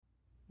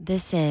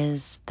This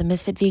is the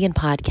Misfit Vegan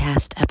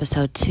Podcast,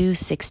 episode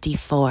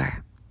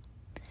 264.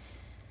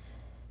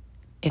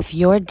 If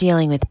you're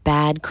dealing with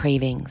bad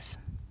cravings,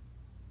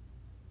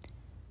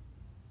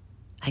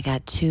 I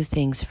got two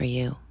things for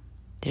you.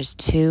 There's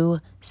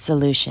two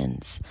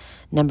solutions.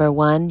 Number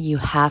one, you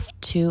have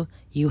to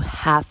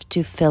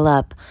fill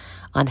up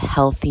on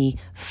healthy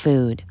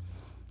food.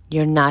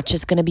 You're not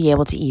just going to be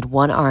able to eat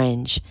one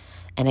orange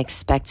and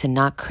expect to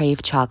not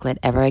crave chocolate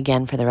ever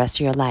again for the rest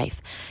of your life.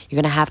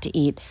 You're going to have to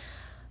eat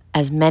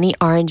as many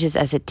oranges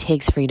as it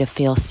takes for you to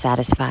feel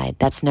satisfied.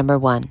 That's number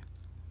one.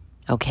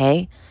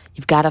 Okay?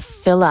 You've got to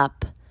fill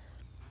up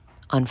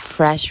on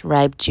fresh,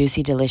 ripe,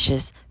 juicy,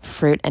 delicious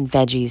fruit and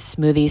veggies,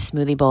 smoothies,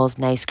 smoothie bowls,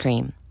 and ice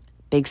cream,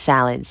 big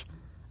salads,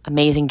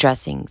 amazing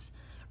dressings,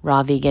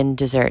 raw vegan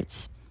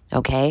desserts.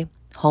 Okay?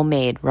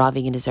 Homemade raw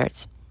vegan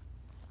desserts.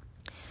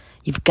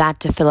 You've got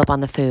to fill up on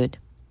the food,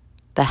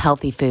 the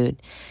healthy food,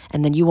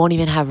 and then you won't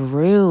even have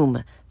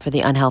room for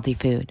the unhealthy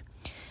food.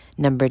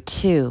 Number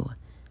two,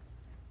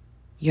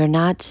 you're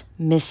not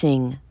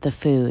missing the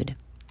food.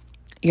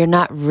 You're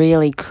not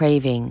really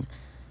craving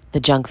the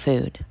junk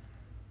food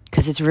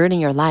because it's ruining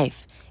your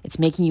life. It's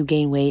making you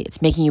gain weight.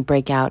 It's making you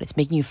break out. It's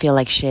making you feel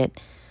like shit.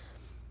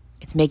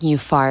 It's making you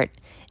fart.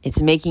 It's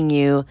making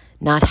you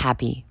not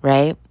happy,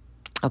 right?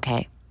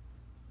 Okay.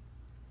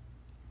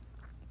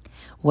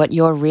 What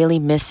you're really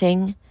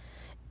missing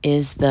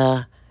is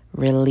the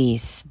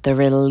release, the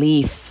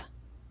relief,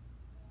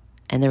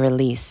 and the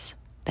release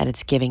that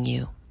it's giving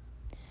you.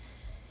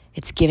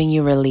 It's giving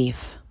you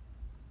relief.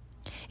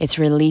 It's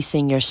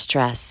releasing your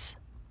stress.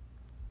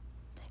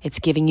 It's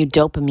giving you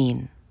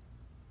dopamine.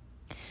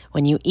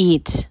 When you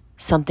eat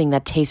something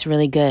that tastes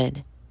really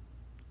good,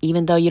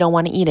 even though you don't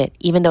want to eat it,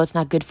 even though it's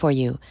not good for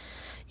you,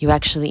 you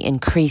actually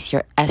increase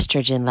your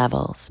estrogen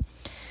levels.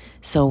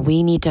 So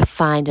we need to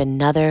find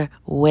another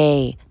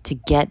way to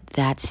get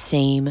that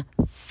same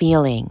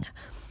feeling.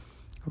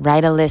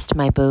 Write a list,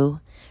 my boo.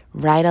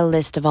 Write a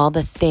list of all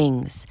the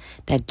things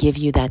that give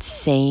you that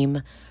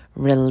same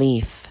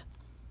relief.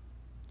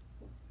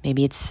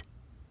 Maybe it's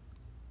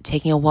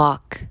taking a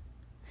walk.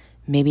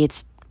 Maybe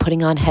it's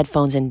putting on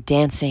headphones and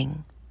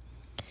dancing.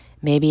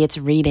 Maybe it's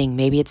reading.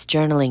 Maybe it's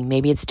journaling.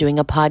 Maybe it's doing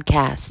a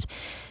podcast.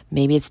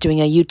 Maybe it's doing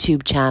a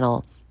YouTube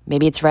channel.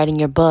 Maybe it's writing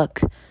your book.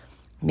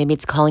 Maybe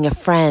it's calling a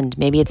friend.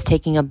 Maybe it's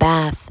taking a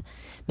bath.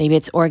 Maybe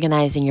it's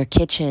organizing your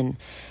kitchen.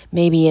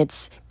 Maybe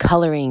it's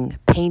coloring,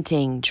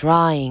 painting,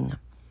 drawing.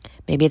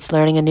 Maybe it's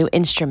learning a new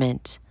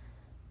instrument.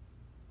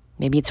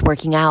 Maybe it's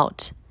working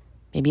out.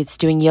 Maybe it's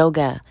doing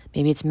yoga.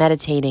 Maybe it's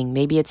meditating.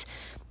 Maybe it's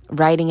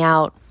writing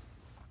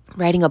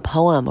a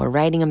poem or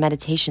writing a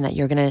meditation that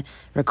you're going to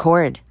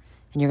record,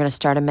 and you're going to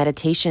start a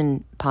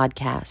meditation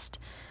podcast.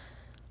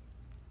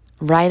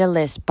 Write a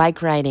list,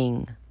 bike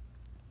riding,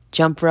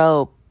 jump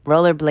rope,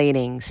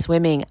 rollerblading,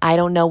 swimming. I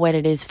don't know what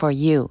it is for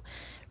you.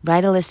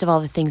 Write a list of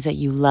all the things that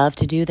you love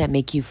to do that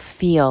make you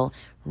feel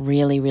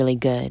really, really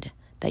good,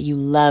 that you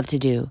love to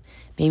do.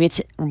 Maybe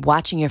it's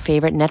watching your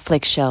favorite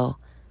Netflix show.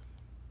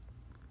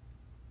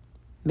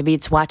 Maybe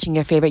it's watching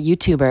your favorite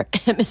YouTuber.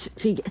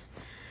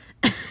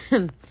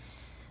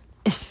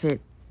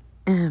 Misfit.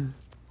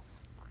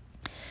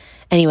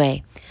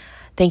 Anyway,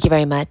 thank you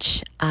very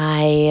much.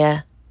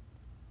 I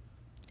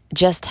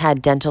just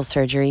had dental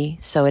surgery,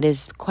 so it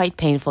is quite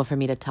painful for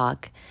me to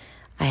talk.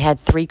 I had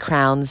 3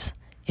 crowns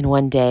in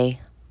one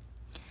day.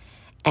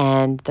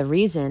 And the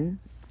reason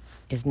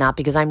is not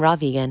because I'm raw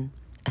vegan.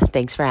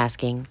 Thanks for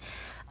asking.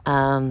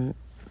 I've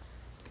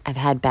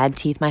had bad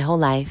teeth my whole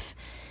life.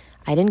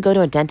 I didn't go to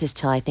a dentist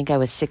till I think I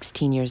was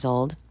 16 years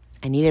old.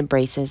 I needed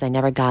braces. I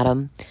never got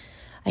them.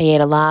 I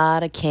ate a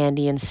lot of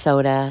candy and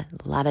soda,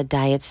 a lot of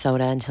diet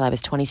soda until I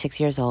was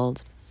 26 years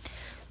old.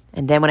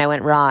 And then when I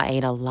went raw, I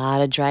ate a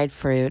lot of dried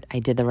fruit. I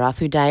did the raw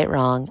food diet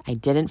wrong. I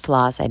didn't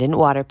floss. I didn't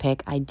water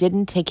pick. I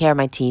didn't take care of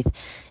my teeth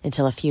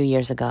until a few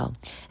years ago.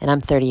 And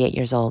I'm 38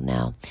 years old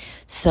now.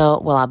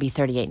 I'll be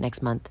 38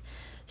 next month.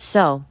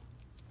 So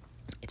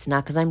it's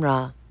not because I'm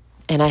raw.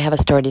 And I have a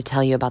story to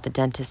tell you about the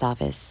dentist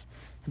office,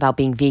 about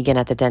being vegan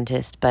at the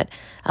dentist, but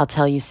I'll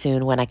tell you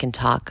soon when I can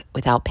talk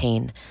without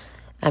pain.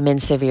 I'm in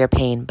severe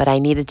pain, but I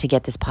needed to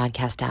get this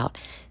podcast out.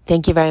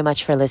 Thank you very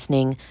much for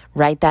listening.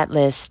 Write that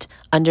list.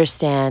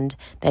 Understand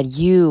that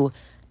you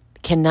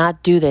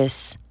cannot do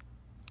this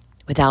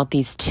without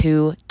these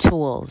 2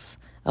 tools,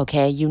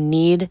 okay? You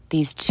need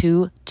these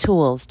 2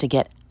 tools to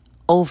get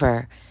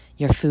over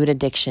your food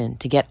addiction,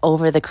 to get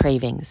over the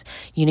cravings.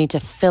 You need to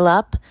fill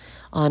up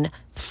on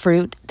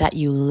fruit that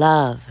you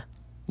love.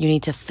 You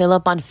need to fill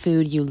up on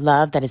food you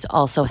love that is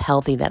also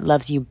healthy, that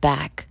loves you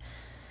back.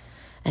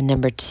 And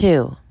number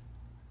 2,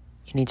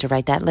 you need to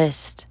write that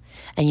list.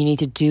 And you need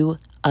to do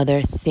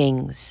other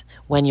things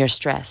when you're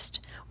stressed,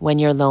 when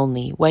you're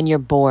lonely, when you're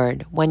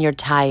bored, when you're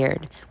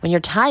tired. When you're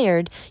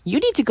tired, you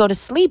need to go to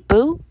sleep,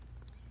 boo.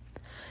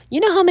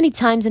 You know how many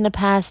times in the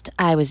past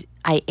I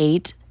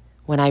ate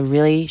when I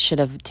really should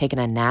have taken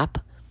a nap,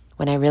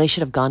 when I really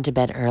should have gone to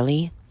bed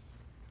early?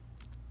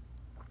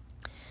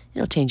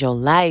 It'll change your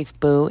life,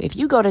 boo. If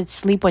you go to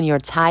sleep when you're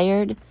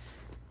tired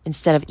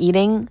instead of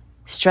eating,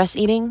 Stress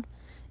eating,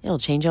 it'll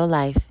change your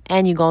life.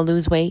 And you gonna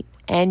lose weight.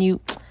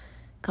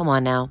 Come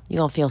on now, you're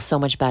gonna feel so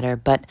much better,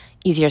 but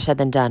easier said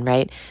than done,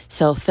 right?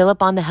 So fill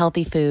up on the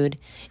healthy food.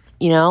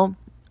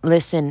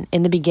 Listen,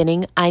 in the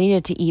beginning, I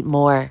needed to eat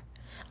more.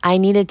 I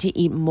needed to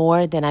eat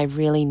more than I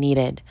really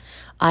needed.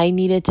 I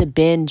needed to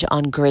binge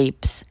on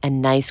grapes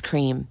and ice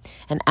cream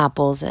and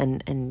apples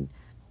and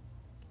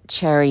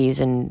cherries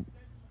and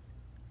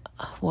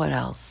what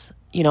else?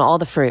 All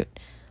the fruit.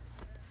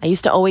 I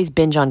used to always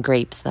binge on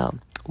grapes though.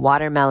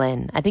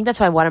 Watermelon. I think that's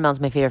why watermelon's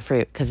my favorite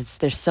fruit because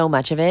there's so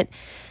much of it.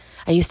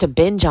 I used to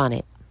binge on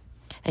it.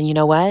 And you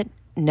know what?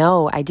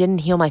 No, I didn't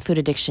heal my food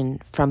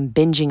addiction from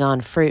binging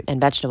on fruit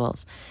and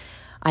vegetables.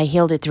 I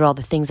healed it through all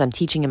the things I'm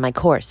teaching in my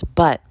course.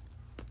 But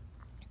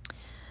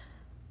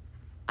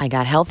I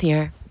got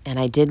healthier and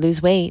I did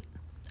lose weight.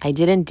 I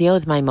didn't deal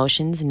with my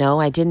emotions. No,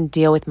 I didn't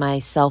deal with my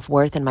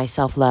self-worth and my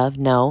self-love.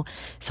 No.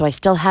 So I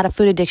still had a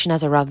food addiction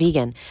as a raw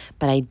vegan,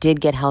 but I did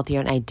get healthier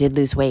and I did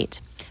lose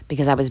weight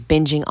because I was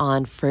binging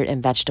on fruit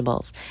and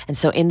vegetables. And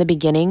so in the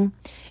beginning,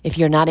 if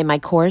you're not in my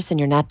course and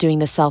you're not doing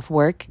the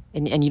self-work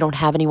and you don't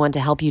have anyone to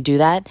help you do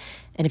that,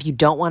 and if you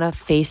don't want to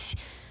face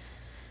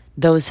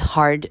those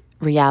hard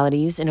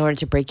realities in order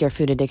to break your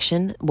food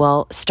addiction,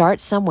 well,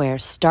 start somewhere.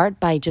 Start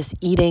by just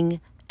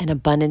eating an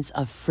abundance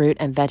of fruit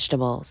and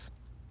vegetables.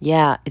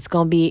 Yeah, it's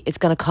going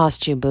to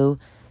cost you, boo.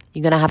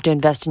 You're going to have to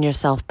invest in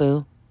yourself,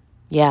 boo.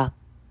 Yeah.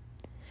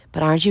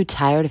 But aren't you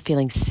tired of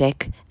feeling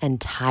sick and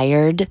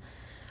tired?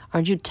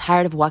 Aren't you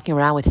tired of walking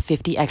around with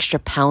 50 extra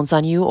pounds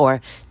on you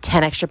or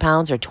 10 extra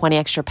pounds or 20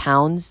 extra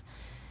pounds?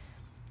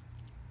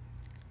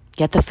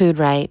 Get the food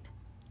right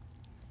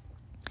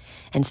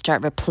and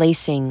start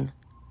replacing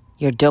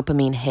your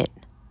dopamine hit.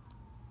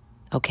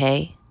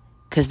 Okay?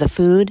 Because the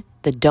food,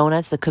 the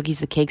donuts, the cookies,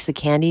 the cakes, the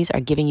candies are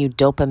giving you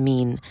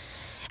dopamine.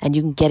 And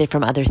you can get it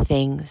from other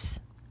things.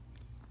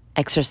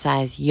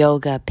 Exercise,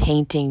 yoga,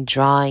 painting,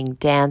 drawing,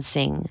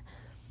 dancing,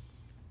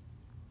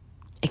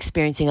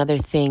 experiencing other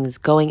things,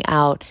 going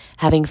out,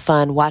 having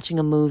fun, watching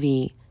a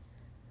movie.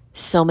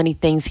 So many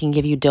things can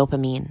give you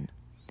dopamine.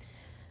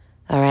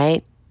 All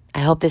right? I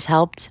hope this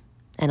helped,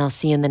 and I'll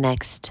see you in the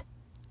next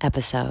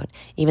episode.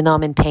 Even though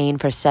I'm in pain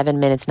for 7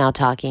 minutes now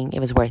talking,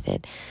 it was worth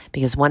it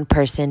because one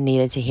person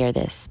needed to hear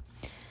this.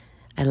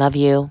 I love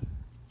you,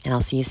 and I'll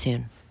see you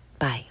soon.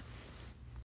 Bye.